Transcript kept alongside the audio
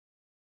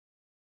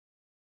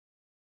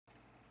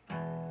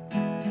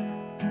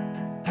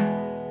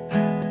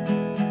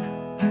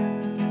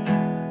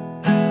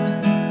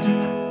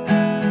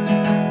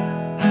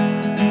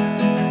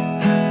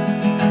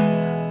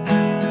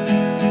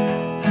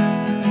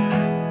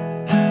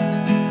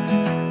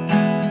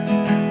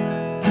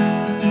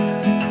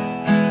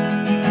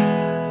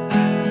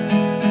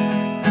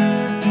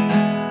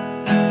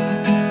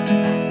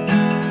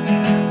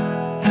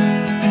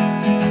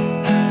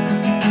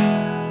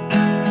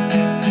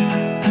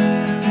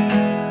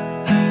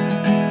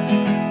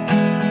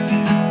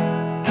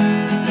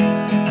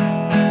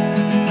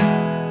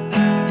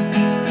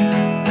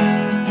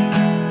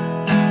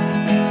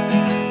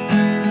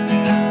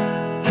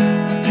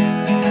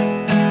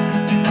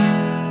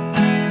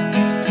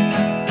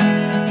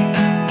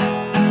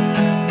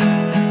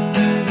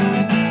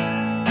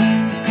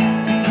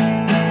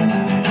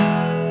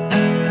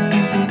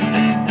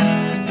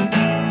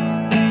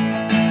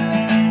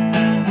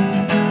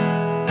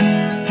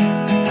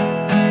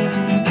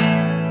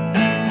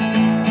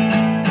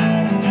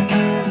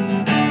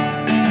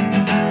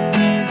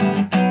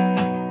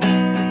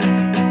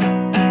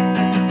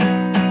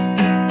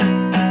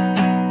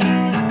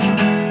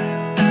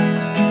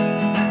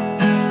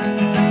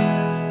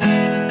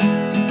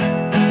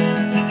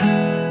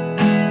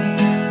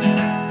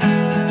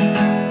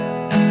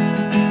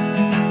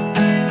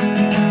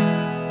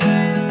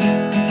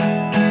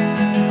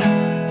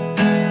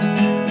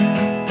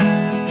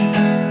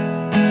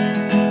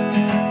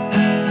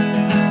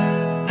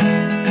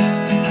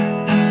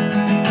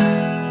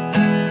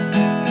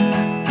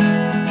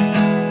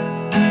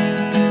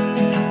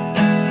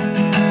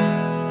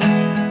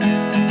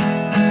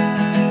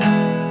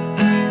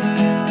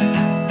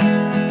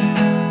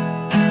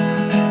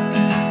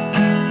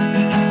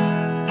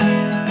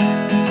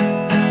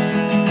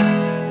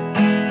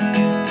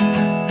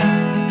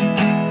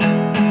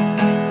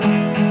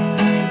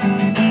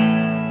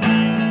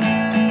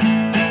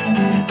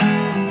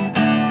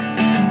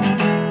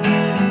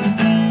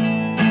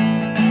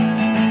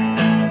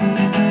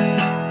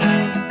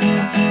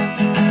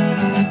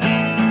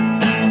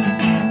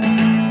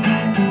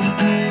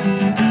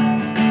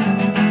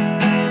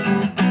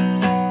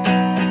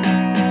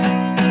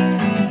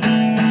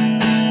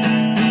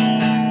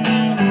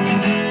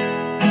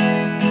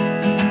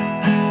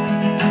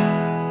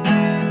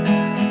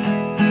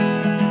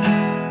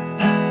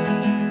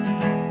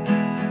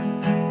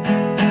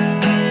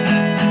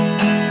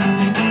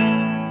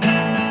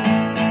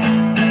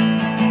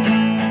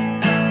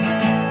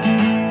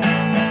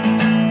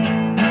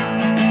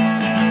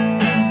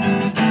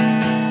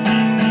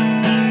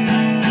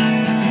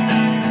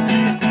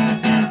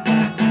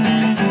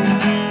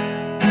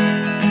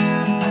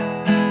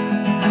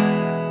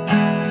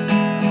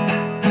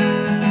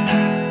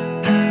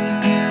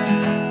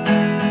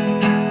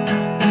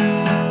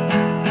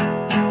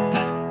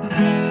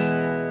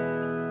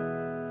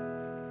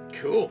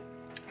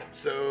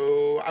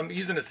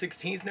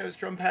16th note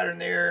strum pattern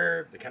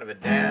there, the kind of a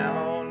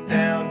down,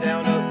 down,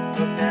 down, up,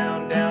 up,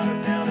 down, down,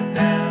 up, down, up,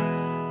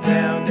 down,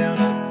 down, down,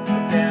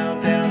 up, down,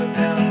 down, up,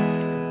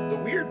 down. The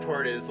weird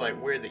part is like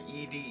where the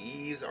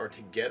EDEs are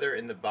together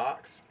in the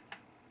box.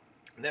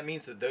 And that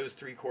means that those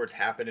 3 chords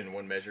happen in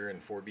one measure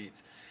in 4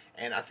 beats.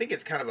 And I think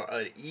it's kind of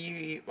an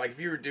E, like if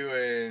you were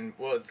doing,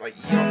 well, it's like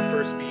E on the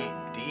first beat,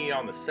 D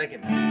on the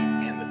second beat,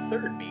 and the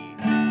third beat,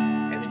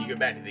 and then you go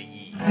back to the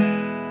E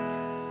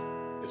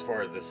as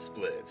far as the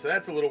split. So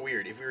that's a little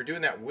weird. If we were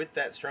doing that with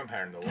that strum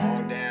pattern, the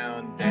long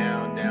down,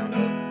 down, down,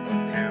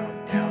 up,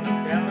 down, down,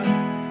 up, down, up.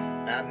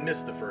 And I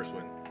missed the first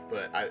one,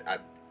 but I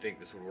think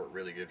this would work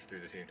really good through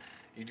the tune.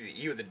 You do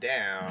the E with the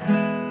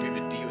down, do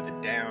the D with the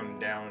down,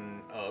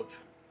 down, up,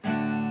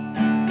 and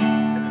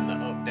then the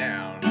up,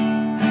 down,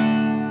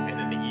 and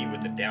then the E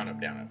with the down,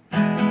 up, down, up.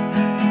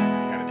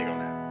 Kind of dig on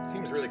that.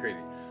 Seems really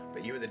crazy.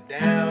 But E with the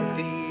down,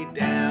 D,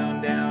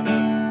 down, down,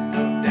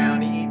 up,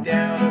 down, E,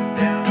 down, up,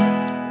 down,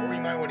 up. Or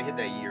you might want to hit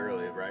that E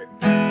early, right?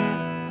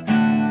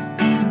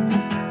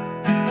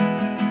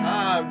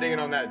 I'm digging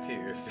on that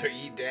too. So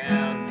E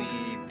down, D,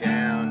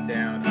 down,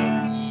 down,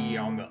 up, E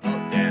on the up,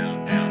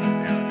 down, down,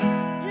 up, down.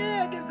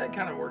 Yeah, I guess that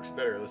kind of works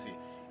better. Let's see.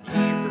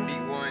 E for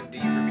beat 1, D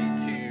for beat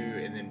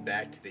 2, and then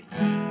back to the E.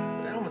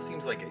 But that almost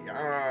seems like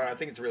I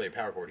think it's really a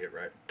power chord hit,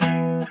 right?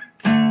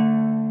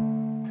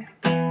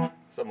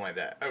 Something like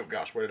that. Oh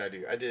gosh, what did I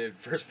do? I did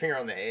first finger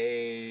on the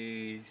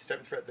A,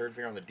 7th fret, 3rd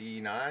finger on the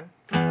D9.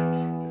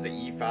 It's an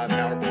E5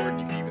 power chord, and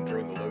you can even throw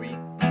in the low E.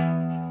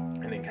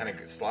 And then kind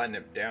of sliding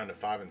it down to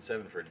 5 and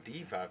 7 for a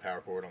D5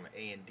 power chord on the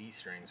A and D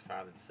strings,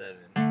 5 and 7.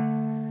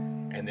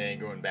 And then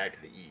going back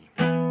to the E.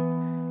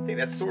 I think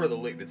that's sort of the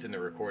lick that's in the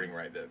recording,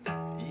 right? The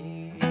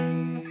E,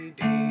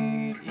 D,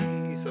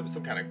 E,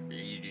 some kind of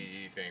E, D,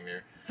 E thing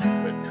there.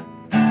 But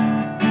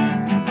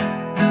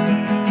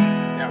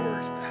that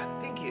works. But I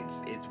think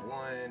it's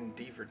 1,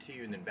 D for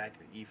 2, and then back to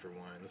the E for 1.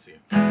 Let's see.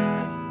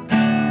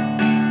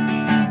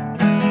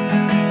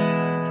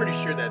 Pretty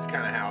sure that's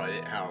kind of how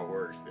it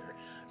works there.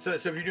 So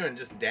if you're doing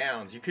just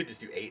downs, you could just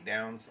do 8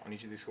 downs on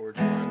each of these chords.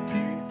 1,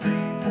 2, 3,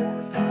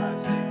 4,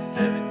 5, 6,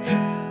 7,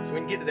 8. So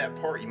when you get to that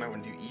part, you might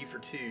want to do E for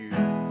 2,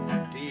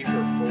 D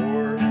for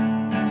 4, E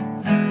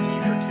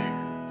for 2.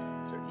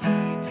 So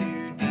E2,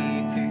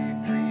 D2,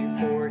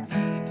 3, 4,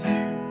 E2,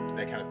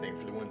 that kind of thing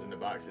for the ones in the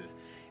boxes.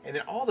 And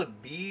then all the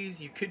B's,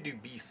 you could do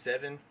B7.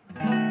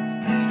 If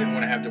you didn't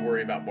want to have to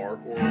worry about bar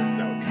chords,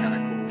 that would be kind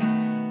of cool.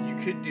 You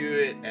could do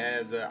it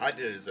as I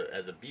did it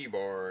as a B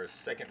bar,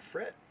 2nd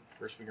fret,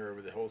 first finger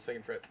over the whole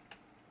 2nd fret,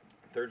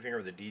 3rd finger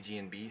over the D, G,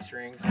 and B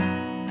strings.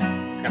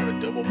 It's kind of a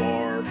double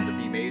bar for the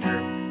B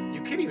major.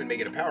 You could even make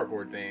it a power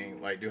chord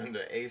thing, like doing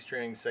the A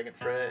string 2nd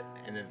fret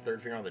and then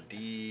 3rd finger on the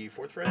D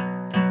 4th fret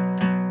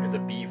as a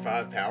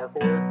B5 power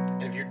chord.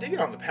 And if you're digging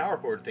on the power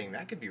chord thing,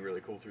 that could be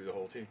really cool through the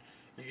whole tune.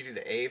 You could do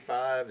the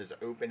A5 as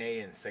open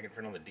A and 2nd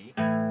fret on the D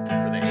for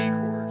the A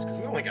chords, because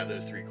we only got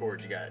those 3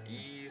 chords. You got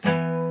E's,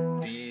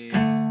 D's,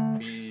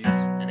 B's,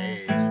 and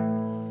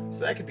A's.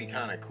 So that could be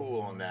kind of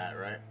cool on that,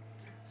 right?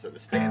 So the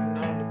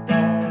standing on the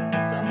bar,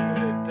 I'm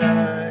gonna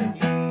die,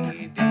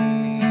 E, D,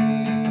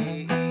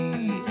 E,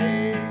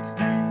 8,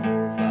 3,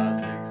 4, 5,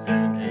 6,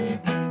 7,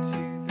 8, 2,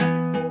 3,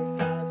 4,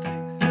 5,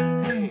 6,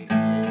 7, 8,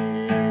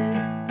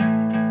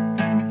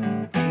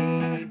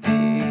 E, D,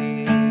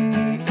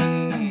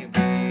 E, B.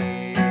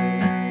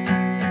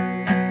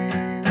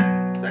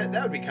 So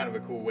that would be kind of a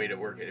cool way to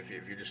work it if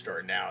you're just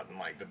starting out and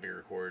like the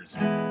bigger chords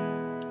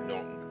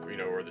don't,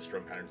 or the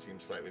strum pattern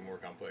seems slightly more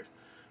complex.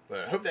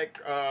 But I hope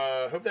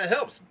that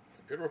helps.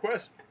 Good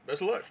request.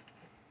 Best of luck.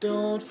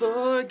 Don't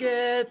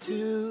forget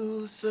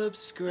to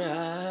subscribe.